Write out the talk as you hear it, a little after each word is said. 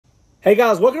Hey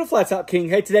guys, welcome to Flat Top King.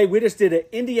 Hey, today we just did an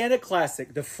Indiana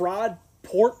classic, the fried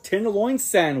pork tenderloin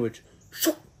sandwich.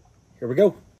 Here we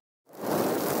go.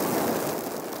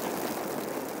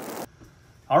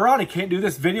 Alrighty, can't do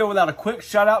this video without a quick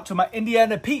shout out to my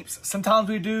Indiana peeps. Sometimes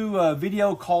we do a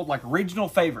video called like regional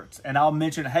favorites, and I'll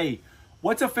mention, hey,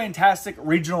 what's a fantastic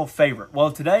regional favorite?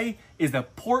 Well, today is the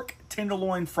pork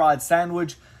tenderloin fried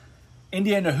sandwich,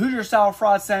 Indiana Hoosier style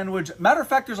fried sandwich. Matter of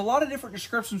fact, there's a lot of different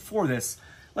descriptions for this.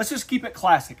 Let's just keep it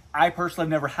classic. I personally have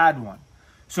never had one.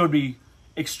 So it'd be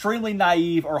extremely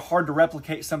naive or hard to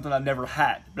replicate something I've never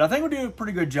had. But I think we'll do a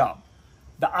pretty good job.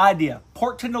 The idea,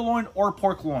 pork tenderloin or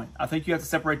pork loin. I think you have to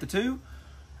separate the two.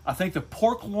 I think the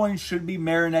pork loin should be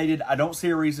marinated. I don't see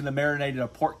a reason to marinate a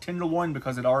pork tenderloin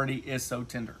because it already is so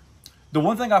tender. The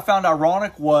one thing I found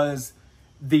ironic was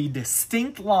the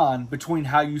distinct line between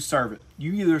how you serve it.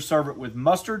 You either serve it with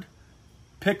mustard,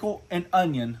 pickle, and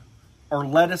onion, or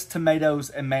lettuce, tomatoes,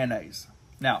 and mayonnaise.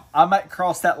 Now, I might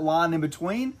cross that line in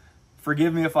between.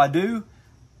 Forgive me if I do,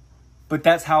 but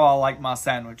that's how I like my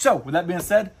sandwich. So, with that being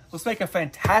said, let's make a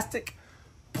fantastic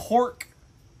pork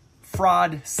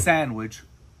fried sandwich.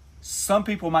 Some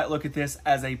people might look at this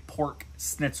as a pork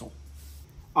schnitzel.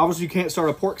 Obviously, you can't start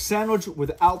a pork sandwich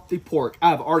without the pork.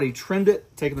 I've already trimmed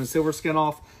it, taken the silver skin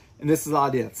off, and this is the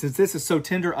idea. Since this is so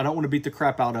tender, I don't want to beat the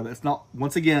crap out of it. It's not,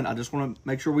 once again, I just want to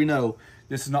make sure we know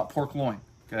this is not pork loin,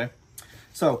 okay?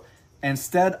 So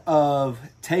instead of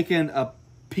taking a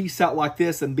piece out like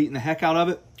this and beating the heck out of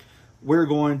it, we're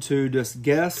going to just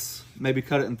guess, maybe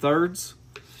cut it in thirds.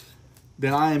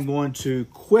 Then I am going to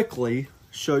quickly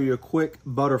show you a quick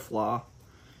butterfly.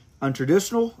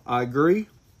 Untraditional, I agree.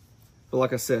 But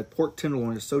like I said, pork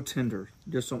tenderloin is so tender.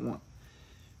 You just don't want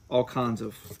all kinds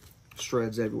of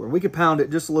shreds everywhere. We could pound it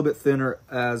just a little bit thinner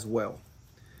as well.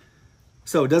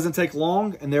 So it doesn't take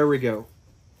long, and there we go.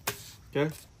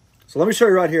 Okay, so let me show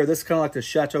you right here. This is kind of like the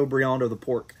Chateaubriand of the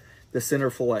pork, the center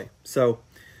fillet. So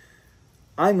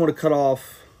I'm going to cut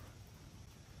off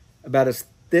about as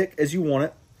thick as you want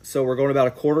it. So we're going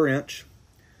about 1/4 inch.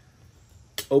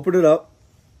 Open it up,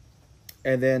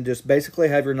 and then just basically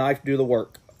have your knife do the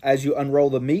work. As you unroll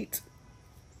the meat,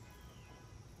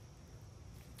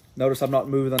 notice I'm not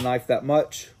moving the knife that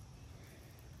much.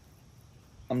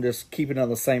 I'm just keeping it on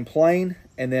the same plane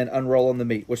and then unrolling the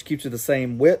meat, which keeps it the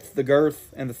same width, the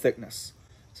girth, and the thickness.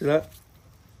 See that?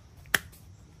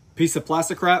 Piece of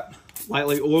plastic wrap,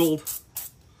 lightly oiled.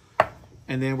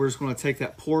 And then we're just going to take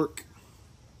that pork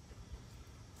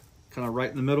kind of right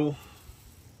in the middle.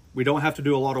 We don't have to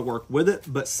do a lot of work with it,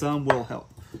 but some will help.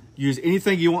 Use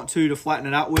anything you want to flatten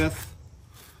it out with.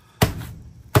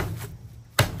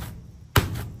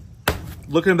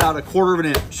 Looking about 1/4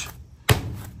 inch.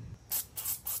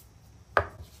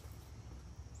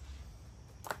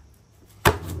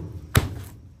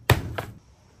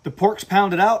 The pork's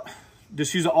pounded out.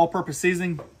 Just use an all-purpose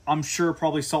seasoning. I'm sure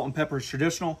probably salt and pepper is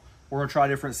traditional. We're gonna try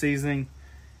different seasoning.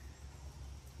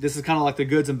 This is kind of like the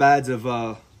goods and bads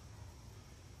of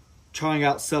trying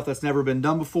out stuff that's never been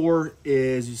done before.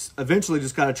 Is you eventually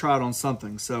just got to try it on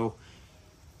something. So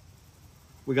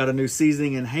we got a new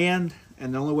seasoning in hand,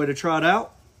 and the only way to try it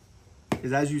out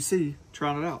is, as you see,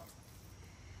 trying it out.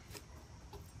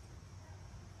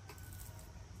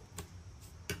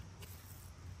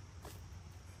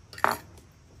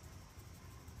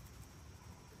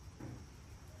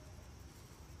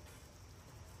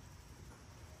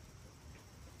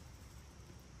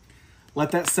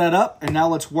 Let that set up, and now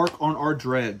let's work on our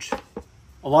dredge.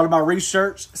 A lot of my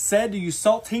research said to use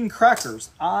saltine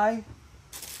crackers. I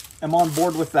am on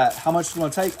board with that. How much it's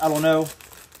going to take, I don't know.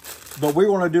 But we're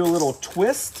going to do a little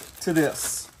twist to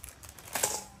this.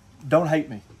 Don't hate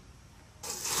me.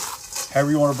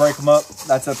 However you want to break them up,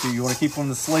 that's up to you. You want to keep them in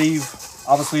the sleeve.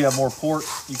 Obviously, you have more pork.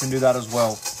 You can do that as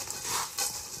well.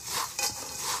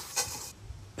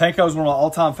 Panko is one of my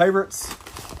all-time favorites.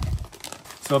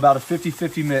 So about a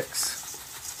 50-50 mix.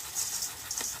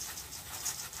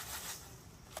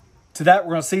 To that,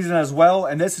 we're going to season it as well.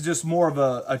 And this is just more of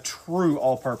a true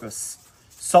all-purpose.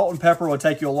 Salt and pepper will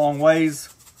take you a long ways.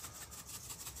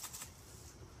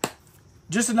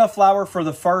 Just enough flour for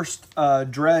the first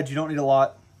dredge. You don't need a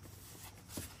lot.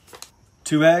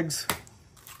 2 eggs.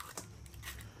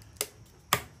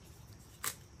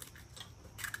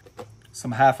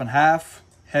 Some half and half.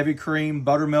 Heavy cream,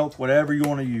 buttermilk, whatever you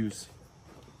want to use.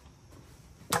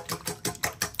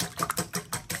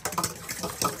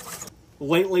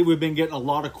 Lately, we've been getting a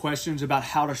lot of questions about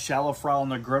how to shallow fry on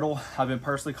the griddle. I've been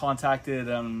personally contacted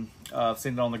and I've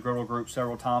seen it on the griddle group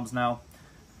several times now.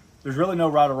 There's really no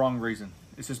right or wrong reason.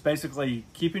 It's just basically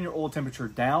keeping your oil temperature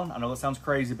down. I know that sounds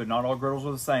crazy, but not all griddles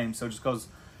are the same. So just because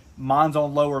mine's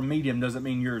on low or medium doesn't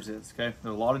mean yours is, okay?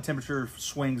 There's a lot of temperature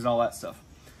swings and all that stuff.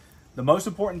 The most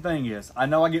important thing is, I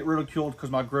know I get ridiculed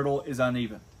because my griddle is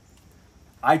uneven.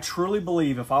 I truly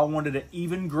believe if I wanted an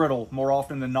even griddle more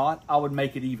often than not, I would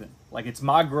make it even. Like, it's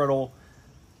my griddle,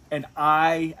 and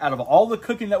I, out of all the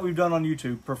cooking that we've done on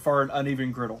YouTube, prefer an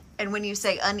uneven griddle. And when you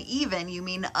say uneven, you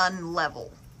mean unlevel.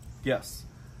 Yes.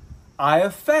 I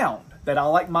have found that I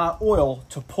like my oil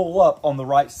to pull up on the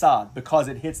right side because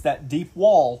it hits that deep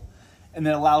wall and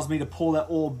then allows me to pull that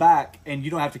oil back, and you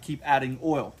don't have to keep adding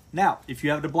oil. Now, if you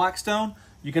have the Blackstone,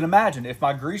 you can imagine if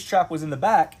my grease trap was in the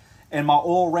back and my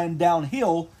oil ran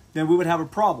downhill, then we would have a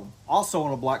problem. Also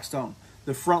on a Blackstone,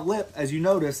 the front lip, as you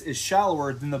notice, is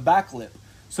shallower than the back lip.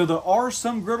 So there are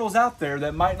some griddles out there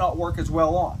that might not work as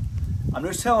well on. I'm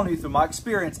just telling you, through my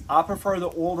experience, I prefer the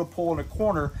oil to pull in a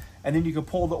corner, and then you can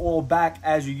pull the oil back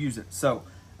as you use it. So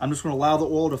I'm just going to allow the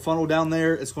oil to funnel down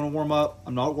there. It's going to warm up.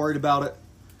 I'm not worried about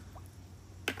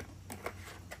it.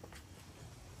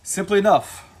 Simply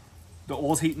enough, the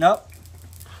oil's heating up.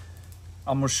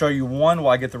 I'm going to show you one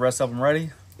while I get the rest of them ready.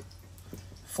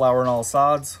 Flour on all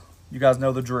sides. You guys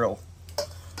know the drill.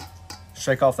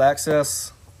 Shake off the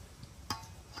excess.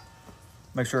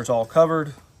 Make sure it's all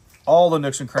covered. All the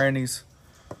nooks and crannies.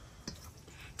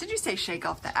 Did you say shake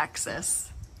off the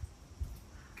excess?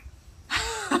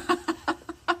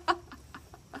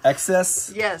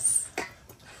 Excess? Yes.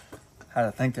 I had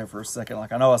to think there for a second.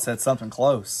 Like, I know I said something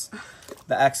close.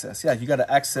 The excess. Yeah, you got to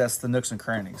access the nooks and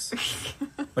crannies.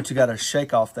 But you got to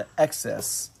shake off the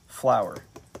excess flour.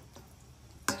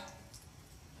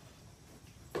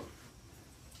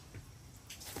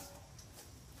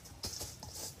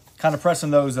 Kind of pressing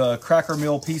those cracker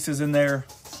meal pieces in there,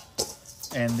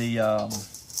 and the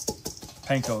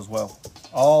panko as well.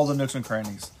 All the nooks and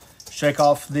crannies. Shake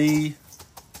off the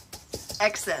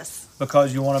excess,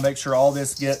 because you want to make sure all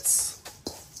this gets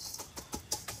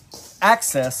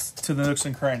access to the nooks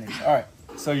and crannies. All right,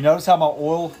 so you notice how my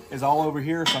oil is all over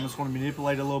here, so I'm just going to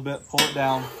manipulate it a little bit, pull it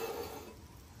down.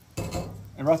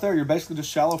 And right there, you're basically just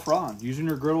shallow frying, using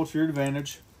your griddle to your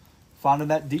advantage, finding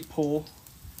that deep pull.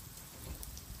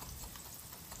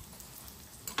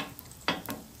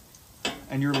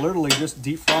 And you're literally just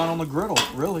deep frying on the griddle,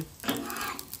 really.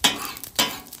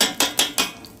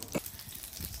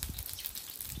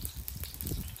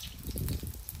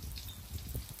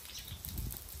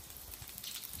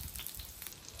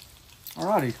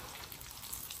 Alrighty.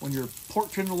 When your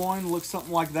pork tenderloin looks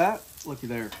something like that, looky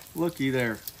there, looky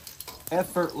there.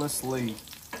 Effortlessly.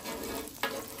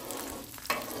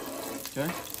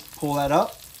 Okay, pull that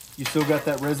up. You still got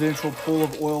that residential pull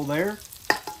of oil there.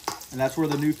 And that's where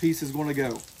the new piece is going to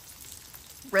go.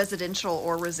 Residential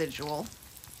or residual?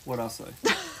 What'd I say?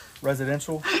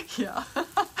 Residential? Yeah.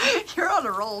 You're on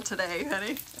a roll today,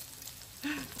 honey.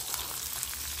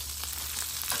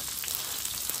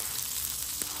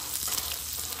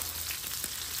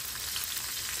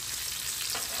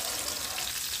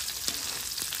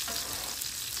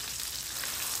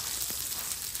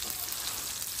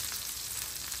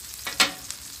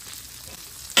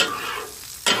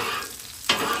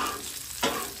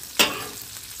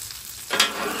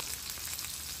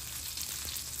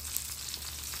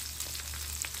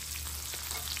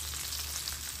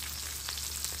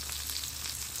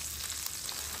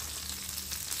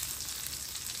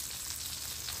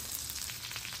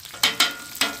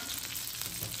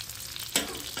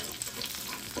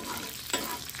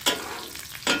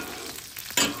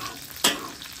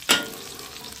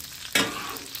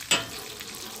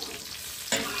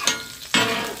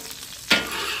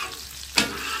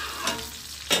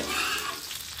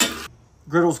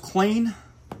 Griddle's clean.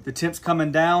 The tip's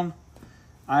coming down.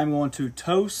 I'm going to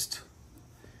toast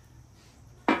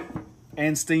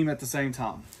and steam at the same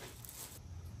time.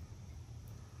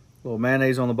 A little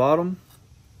mayonnaise on the bottom.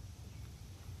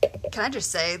 Can I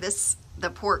just say this? The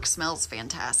pork smells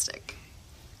fantastic.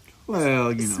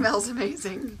 Well, you know. It smells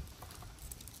amazing.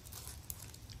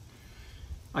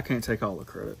 I can't take all the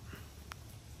credit.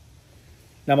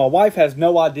 Now, my wife has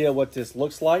no idea what this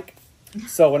looks like.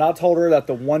 So when I told her that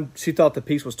the one, she thought the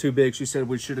piece was too big, she said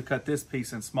we should have cut this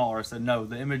piece in smaller. I said, no,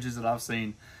 the images that I've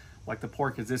seen, like the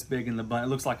pork is this big in the bun. It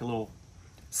looks like a little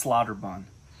slider bun.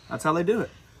 That's how they do it.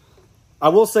 I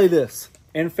will say this,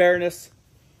 in fairness,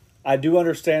 I do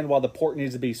understand why the pork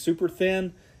needs to be super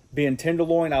thin. Being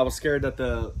tenderloin, I was scared that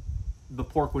the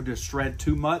pork would just shred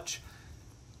too much.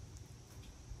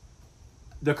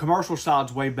 The commercial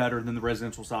side's way better than the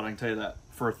residential side, I can tell you that,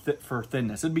 for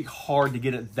thinness. It'd be hard to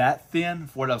get it that thin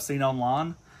for what I've seen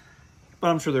online, but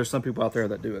I'm sure there's some people out there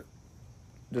that do it.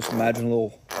 Just imagine a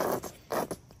little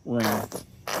ring.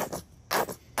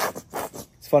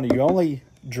 It's funny, you only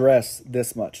dress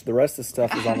this much. The rest of the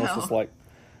stuff is almost just like...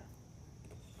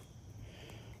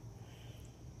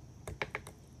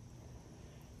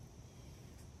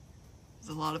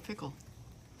 There's a lot of pickle.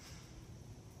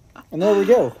 And there we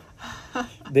go.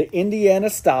 The Indiana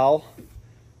style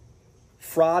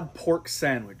fried pork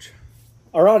sandwich.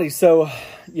 Alrighty, so,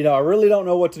 you know, I really don't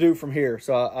know what to do from here.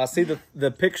 So I see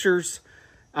the pictures.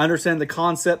 I understand the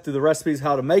concept through the recipes,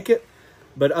 how to make it.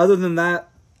 But other than that,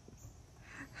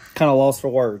 kind of lost for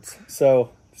words.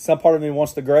 So some part of me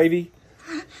wants the gravy.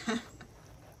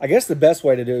 I guess the best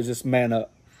way to do it is just man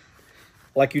up.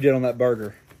 Like you did on that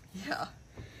burger. Yeah.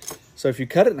 So if you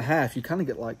cut it in half, you kind of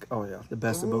get like, oh yeah, the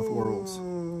best of both worlds.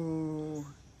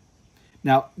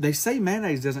 Now, they say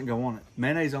mayonnaise doesn't go on it.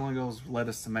 Mayonnaise only goes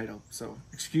lettuce, tomato. So,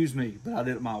 excuse me, but I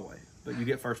did it my way. But you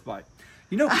get first bite.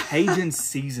 You know, Cajun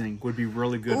seasoning would be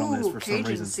really good on this for some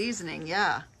reason. Cajun seasoning,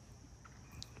 yeah.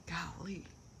 Golly.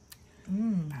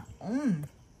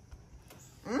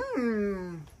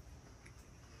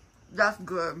 That's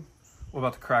good. What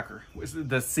about the cracker?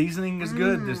 The seasoning is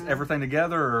good? Just everything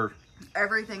together? Or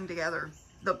everything together.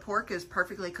 The pork is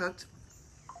perfectly cooked.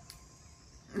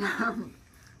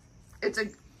 It's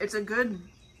a good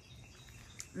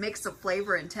mix of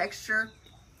flavor and texture.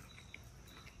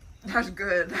 That's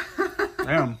good.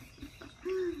 Damn.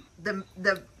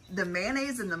 The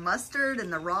mayonnaise and the mustard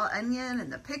and the raw onion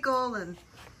and the pickle and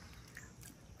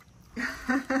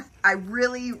I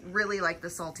really like the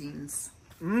saltines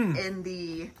in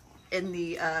the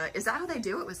is that how they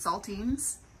do it with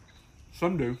saltines?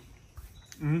 Some do.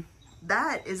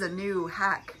 That is a new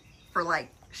hack for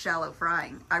like shallow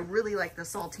frying. I really like the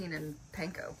saltine and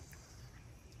panko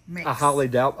mix. I highly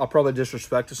doubt. I'll probably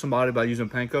disrespect somebody by using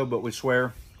panko, but we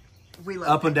swear we love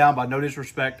up panko. And down by no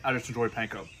disrespect. I just enjoy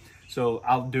panko. So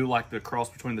I'll do like the cross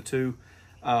between the two.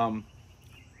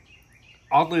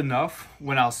 Oddly enough,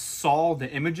 when I saw the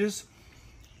images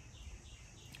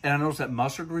and I noticed that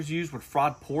mustard was used with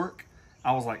fried pork,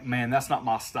 I was like, man, that's not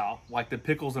my style. Like the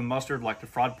pickles and mustard, like the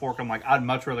fried pork, I'm like, I'd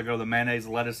much rather go the mayonnaise,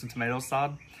 lettuce, and tomato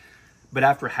side. But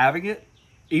after having it,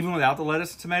 even without the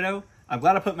lettuce and tomato, I'm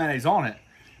glad I put mayonnaise on it.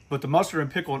 But the mustard and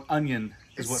pickle and onion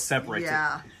is what separates it.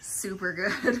 Yeah, super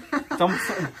good.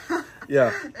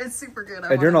 Yeah. It's super good.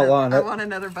 And you're not lying. I want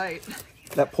another bite.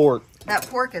 That pork. That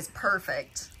pork is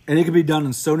perfect. And it can be done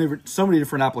in so many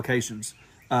different applications.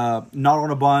 Not on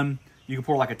a bun. You can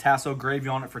pour like a tasso gravy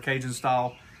on it for Cajun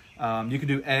style. You can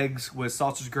do eggs with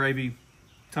sausage gravy.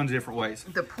 Tons of different ways.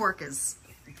 The pork is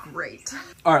great.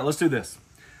 All right, let's do this.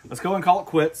 Let's go and call it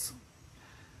quits.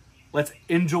 Let's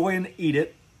enjoy and eat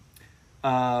it.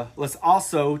 Let's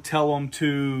also tell them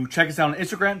to check us out on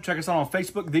Instagram. Check us out on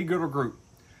Facebook, The Gooder Group.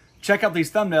 Check out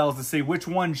these thumbnails to see which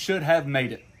one should have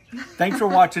made it. Thanks for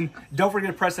watching. Don't forget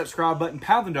to press that subscribe button.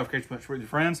 Pound the notification button with your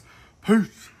friends.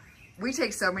 Peace. We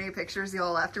take so many pictures,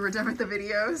 y'all, after we're done with the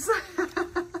videos.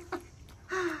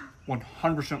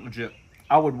 100% legit.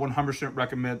 I would 100%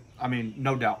 recommend. I mean,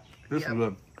 no doubt. This is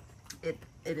good. It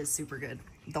is super good.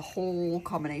 The whole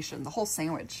combination, the whole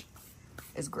sandwich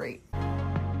is great.